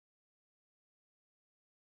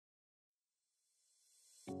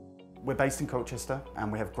We're based in Colchester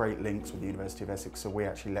and we have great links with the University of Essex, so we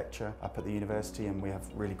actually lecture up at the university and we have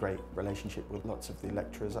really great relationship with lots of the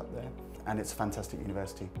lecturers up there, and it's a fantastic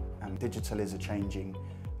university. Digital is a changing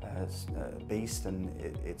beast and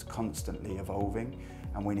it's constantly evolving,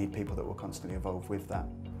 and we need people that will constantly evolve with that,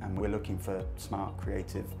 and we're looking for smart,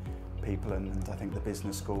 creative people, and I think the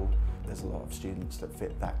business school, there's a lot of students that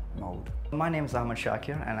fit that mould. My name is Ahmed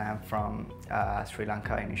Shaakir and I'm from Sri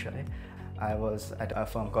Lanka initially. I was at a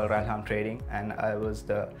firm called Essex Trading and I was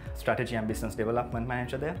the strategy and business development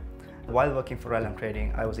manager there. While working for Essex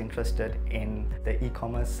Trading, I was interested in the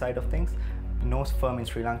e-commerce side of things. No firm in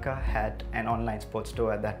Sri Lanka had an online sports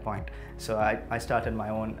store at that point, so I started my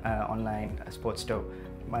own online sports store.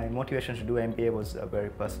 My motivation to do MBA was a very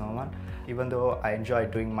personal one. Even though I enjoyed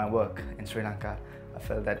doing my work in Sri Lanka, I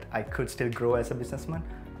felt that I could still grow as a businessman.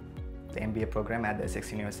 The MBA program at the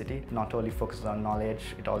Essex University not only focuses on knowledge,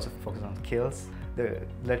 it also focuses on skills. The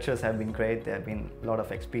lecturers have been great, there have been a lot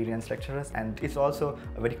of experienced lecturers, and it's also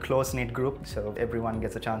a very close-knit group, so everyone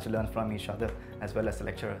gets a chance to learn from each other as well as the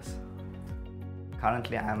lecturers.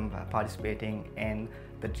 Currently I'm participating in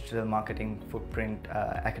the Digital Marketing Footprint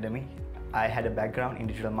Academy. I had a background in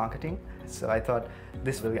digital marketing, so I thought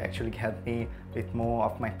this will actually help me with more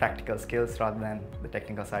of my practical skills rather than the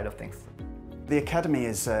technical side of things. The Academy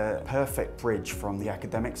is a perfect bridge from the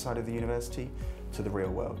academic side of the university to the real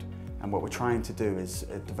world. And what we're trying to do is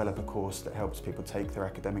develop a course that helps people take their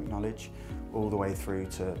academic knowledge all the way through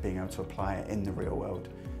to being able to apply it in the real world.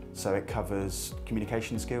 So it covers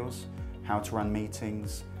communication skills, how to run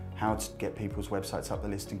meetings, how to get people's websites up the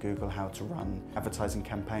list in Google, how to run advertising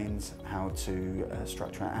campaigns, how to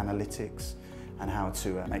structure analytics, and how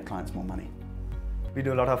to make clients more money. We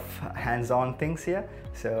do a lot of hands-on things here,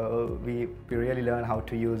 so we really learn how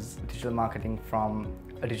to use digital marketing from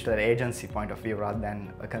a digital agency point of view rather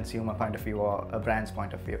than a consumer point of view or a brand's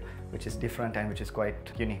point of view, which is different and which is quite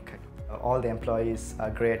unique. All the employees are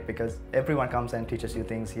great because everyone comes and teaches you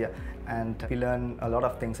things here, and we learn a lot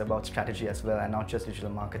of things about strategy as well, and not just digital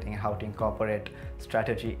marketing, how to incorporate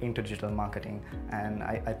strategy into digital marketing. And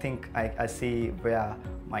I think I see where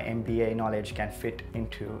my MBA knowledge can fit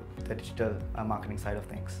into the digital marketing side of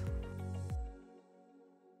things.